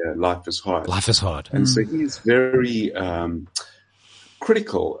mentioned earlier. Life is hard. Life is hard. And so he's very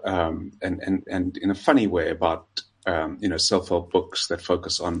critical and in a funny way about self-help books that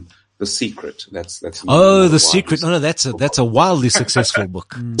focus on The Secret. That's The Secret. No, that's a wildly successful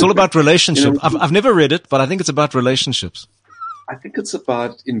book. It's all about relationship. I've never read it, but I think it's about relationships. I think it's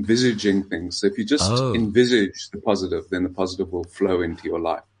about envisaging things. So if you just envisage the positive, then the positive will flow into your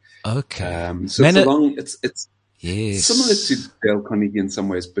life. Okay. So it's yes, similar to Dale Carnegie in some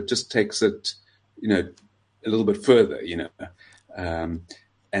ways, but just takes it, a little bit further,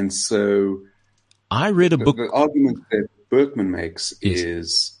 and so I read a book. The argument that Berkman makes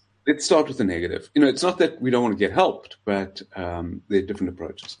is, let's start with the negative. It's not that we don't want to get helped, but there are different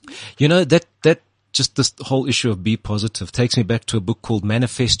approaches. That just this whole issue of be positive takes me back to a book called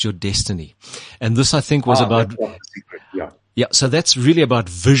Manifest Your Destiny. And this, I think, was about... The Secret, yeah. Yeah, so that's really about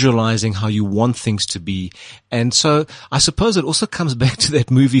visualizing how you want things to be. And so I suppose it also comes back to that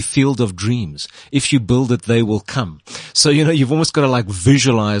movie Field of Dreams. If you build it, they will come. So, you've almost got to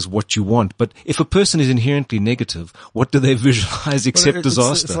visualize what you want. But if a person is inherently negative, what do they visualize except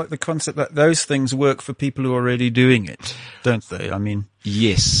disaster? It's like the concept that those things work for people who are already doing it, don't they? I mean...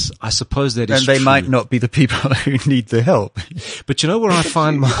 Yes, I suppose that is true. And they true. might not be the people who need the help. But where I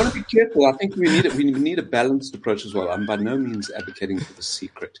find you want to be careful. I think we need a balanced approach as well. I'm by no means advocating for The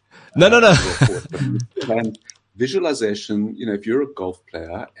Secret. No. And visualization, if you're a golf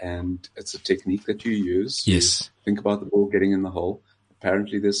player and it's a technique that you use, yes, you think about the ball getting in the hole.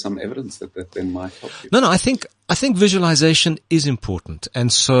 Apparently there's some evidence that then might help you. No, I think visualization is important.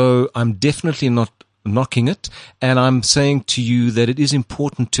 And so I'm definitely not knocking it, and I'm saying to you that it is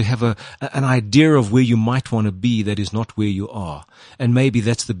important to have an idea of where you might want to be that is not where you are, and maybe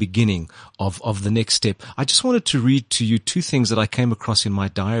that's the beginning of the next step. I just wanted to read to you two things that I came across in my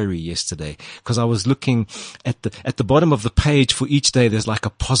diary yesterday, because I was looking at the bottom of the page for each day. There's like a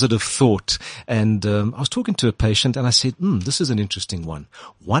positive thought, and I was talking to a patient, and I said, "This is an interesting one.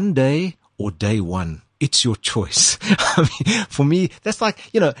 One day or day one." It's your choice. I mean, for me, that's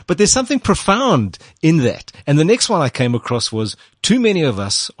but there's something profound in that. And the next one I came across was, too many of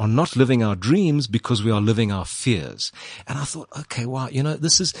us are not living our dreams because we are living our fears. And I thought, okay, wow,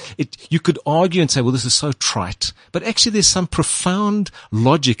 this is it. You could argue and say, well, this is so trite, but actually there's some profound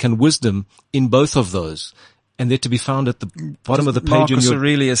logic and wisdom in both of those. And they're to be found at the bottom of the page. Marcus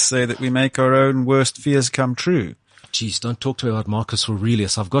Aurelius say that we make our own worst fears come true. Geez, don't talk to me about Marcus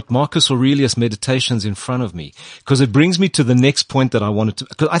Aurelius. I've got Marcus Aurelius Meditations in front of me, because it brings me to the next point that I wanted to,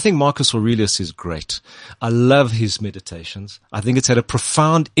 because I think Marcus Aurelius is great. I love his Meditations. I think it's had a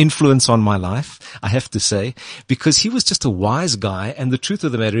profound influence on my life, I have to say, because he was just a wise guy. And the truth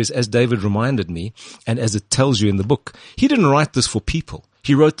of the matter is, as David reminded me, and as it tells you in the book, he didn't write this for people.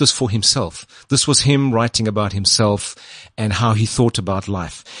 He wrote this for himself. This was him writing about himself and how he thought about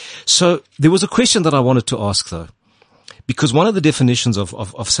life. So there was a question that I wanted to ask, though. Because one of the definitions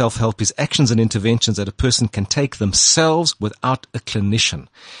of self-help is actions and interventions that a person can take themselves without a clinician.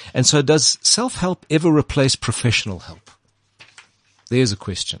 And so does self-help ever replace professional help? There's a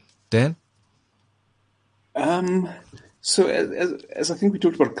question. Dan? So as I think we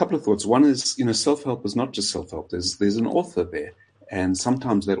talked about a couple of thoughts. One is, self-help is not just self-help. There's an author there. And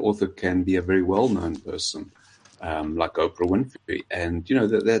sometimes that author can be a very well-known person, like Oprah Winfrey. And,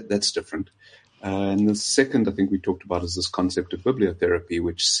 that's different. And the second I think we talked about is this concept of bibliotherapy,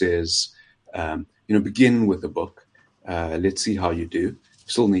 which says, begin with a book. Let's see how you do. You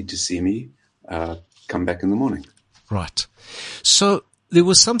still need to see me. Come back in the morning. Right. So there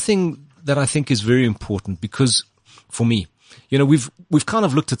was something that I think is very important, because for me, we've kind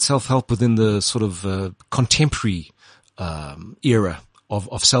of looked at self-help within the sort of contemporary era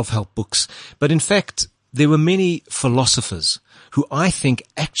of self-help books. But in fact, there were many philosophers who I think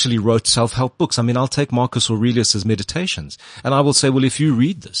actually wrote self-help books. I mean, I'll take Marcus Aurelius's Meditations, and I will say, well, if you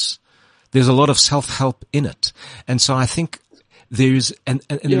read this, there's a lot of self-help in it. And so I think there's...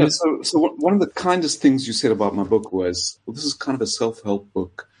 So one of the kindest things you said about my book was, well, this is kind of a self-help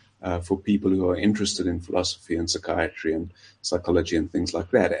book for people who are interested in philosophy and psychiatry and psychology and things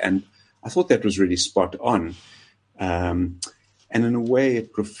like that. And I thought that was really spot on. And in a way,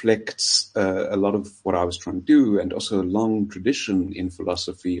 it reflects a lot of what I was trying to do, and also a long tradition in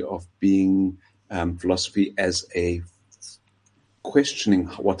philosophy of being philosophy as a questioning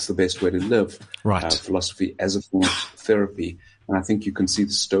what's the best way to live. Right. Philosophy as a form of therapy. And I think you can see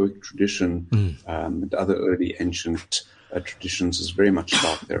the Stoic tradition and other early ancient traditions is very much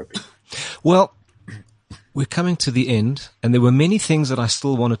about therapy. Well, we're coming to the end, and there were many things that I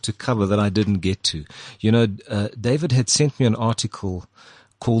still wanted to cover that I didn't get to. David had sent me an article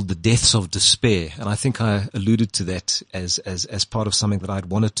called The Deaths of Despair. And I think I alluded to that as part of something that I'd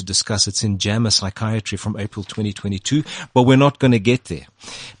wanted to discuss. It's in JAMA Psychiatry from April 2022, but we're not going to get there,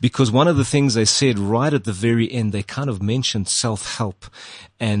 because one of the things they said right at the very end, they kind of mentioned self-help.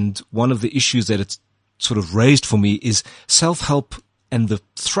 And one of the issues that it's sort of raised for me is self-help and the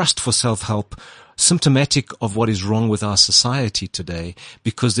thrust for self-help symptomatic of what is wrong with our society today,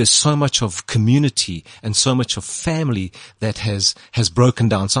 because there's so much of community and so much of family that has broken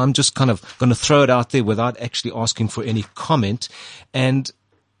down. So I'm just kind of going to throw it out there without actually asking for any comment. And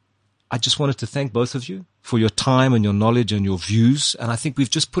I just wanted to thank both of you for your time and your knowledge and your views. And I think we've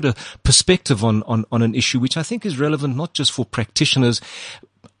just put a perspective on an issue which I think is relevant not just for practitioners,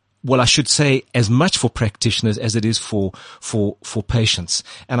 well, I should say as much for practitioners as it is for patients.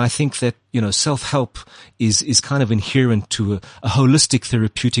 And I think that, self-help is kind of inherent to a holistic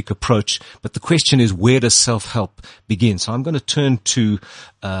therapeutic approach. But the question is, where does self-help begin? So I'm going to turn to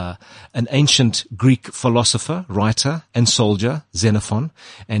an ancient Greek philosopher, writer, and soldier, Xenophon.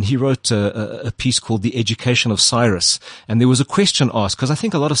 And he wrote a piece called The Education of Cyrus. And there was a question asked, because I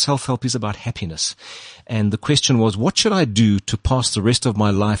think a lot of self-help is about happiness. And the question was, what should I do to pass the rest of my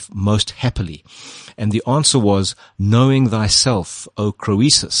life most happily? And the answer was, knowing thyself, O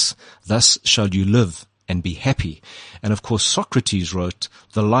Croesus, thus shall you live and be happy. And of course, Socrates wrote,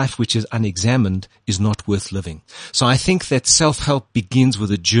 the life which is unexamined is not worth living. So I think that self-help begins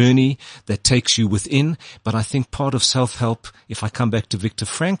with a journey that takes you within. But I think part of self-help, if I come back to Viktor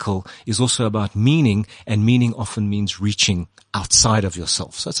Frankl, is also about meaning, and meaning often means reaching outside of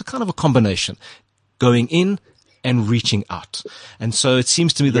yourself. So it's a kind of a combination. Going in and reaching out. And so it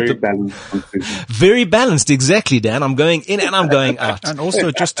seems to me that very balanced, exactly, Dan. I'm going in and I'm going out. And also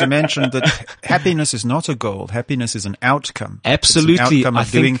just to mention that happiness is not a goal. Happiness is an outcome. Absolutely. It's an outcome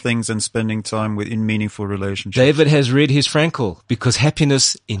of doing things and spending time in meaningful relationships. David has read his Frankl, because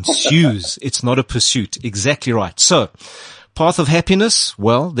happiness ensues. It's not a pursuit. Exactly right. So, path of happiness,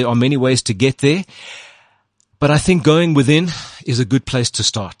 well, there are many ways to get there. But I think going within is a good place to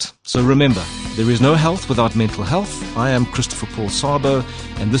start. So remember, there is no health without mental health. I am Christopher Paul Sabo,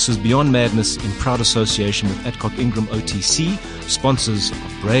 and this is Beyond Madness in proud association with Adcock Ingram OTC, sponsors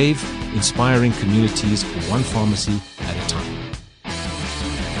of brave, inspiring communities, one pharmacy at a time.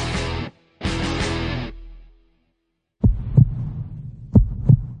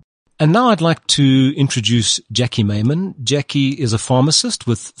 And now I'd like to introduce Jackie Mayman. Jackie is a pharmacist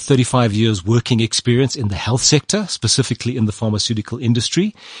with 35 years working experience in the health sector, specifically in the pharmaceutical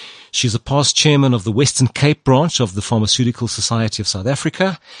industry. She's a past chairman of the Western Cape branch of the Pharmaceutical Society of South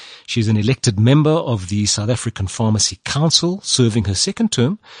Africa. She's an elected member of the South African Pharmacy Council, serving her second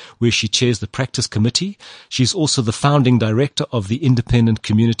term, where she chairs the practice committee. She's also the founding director of the Independent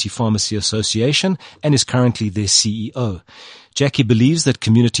Community Pharmacy Association and is currently their CEO. Jackie believes that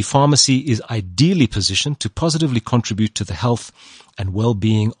community pharmacy is ideally positioned to positively contribute to the health and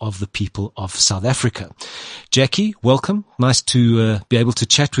well-being of the people of South Africa. Jackie, welcome. Nice to be able to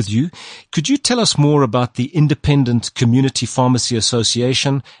chat with you. Could you tell us more about the Independent Community Pharmacy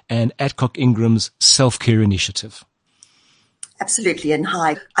Association and Adcock Ingram's self-care initiative? Absolutely. And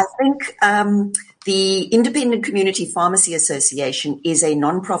hi. I think the Independent Community Pharmacy Association is a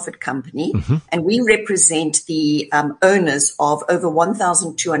non-profit company, and we represent the owners of over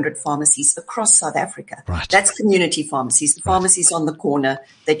 1,200 pharmacies across South Africa. Right. That's community pharmacies, the pharmacies on the corner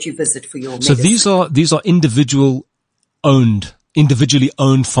that you visit for your medicine. So these are individually owned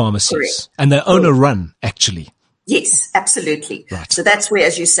pharmacies. Correct. And they're owner-run, actually. Yes, absolutely. Right. So that's where,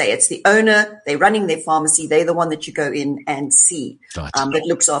 as you say, it's the owner, they're running their pharmacy, they're the one that you go in and see, right. That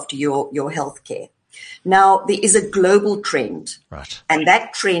looks after your health care. Now, there is a global trend, right. And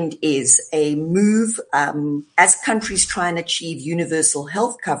that trend is a move, as countries try and achieve universal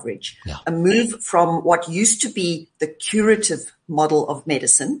health coverage, a move from what used to be the curative model of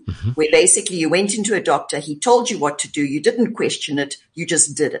medicine, where basically you went into a doctor, he told you what to do, you didn't question it, you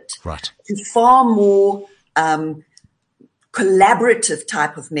just did it, right. To far more collaborative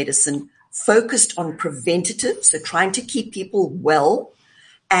type of medicine focused on preventative, so trying to keep people well.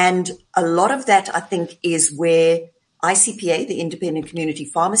 And a lot of that, I think, is where ICPA, the Independent Community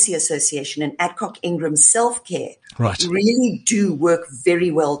Pharmacy Association, and Adcock Ingram Self-Care really do work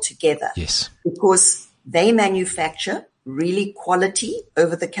very well together. Yes. Because they manufacture really quality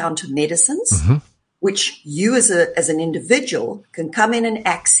over-the-counter medicines, which you as an individual can come in and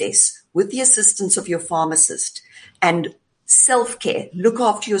access with the assistance of your pharmacist. And self-care, look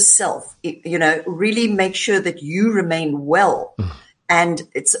after yourself, really make sure that you remain well. And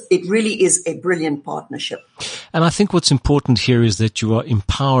it really is a brilliant partnership. And I think what's important here is that you are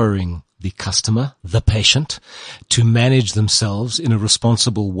empowering the customer, the patient, to manage themselves in a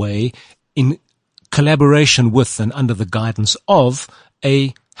responsible way in collaboration with and under the guidance of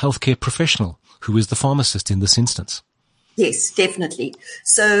a healthcare professional who is the pharmacist in this instance. Yes, definitely.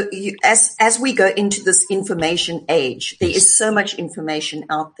 So as we go into this information age, there is so much information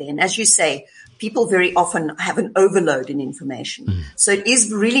out there. And as you say, people very often have an overload in information. So it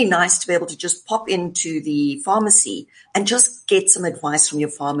is really nice to be able to just pop into the pharmacy and just get some advice from your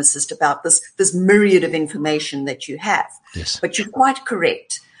pharmacist about this myriad of information that you have. Yes. But you're quite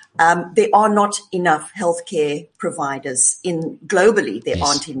correct. There are not enough healthcare providers globally. There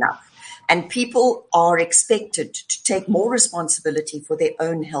aren't enough. And people are expected to take more responsibility for their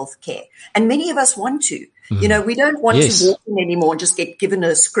own health care. And many of us want to. You know, we don't want to walk in anymore and just get given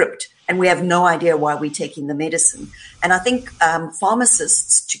a script and we have no idea why we're taking the medicine. And I think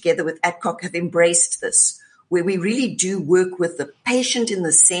pharmacists, together with Adcock, have embraced this, where we really do work with the patient in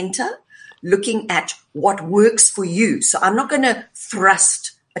the center, looking at what works for you. So I'm not going to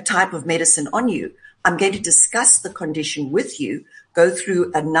thrust a type of medicine on you. I'm going to discuss the condition with you, go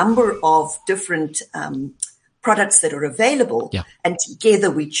through a number of different products that are available, and together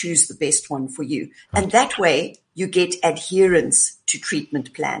we choose the best one for you. Right. And that way you get adherence to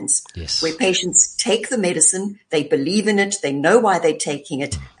treatment plans, where patients take the medicine, they believe in it, they know why they're taking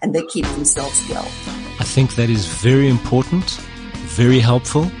it, and they keep themselves well. I think that is very important, very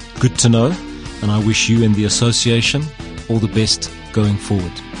helpful, good to know, and I wish you and the association all the best going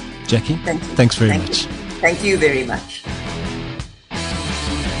forward. Jackie, thanks very much. Thank you very much.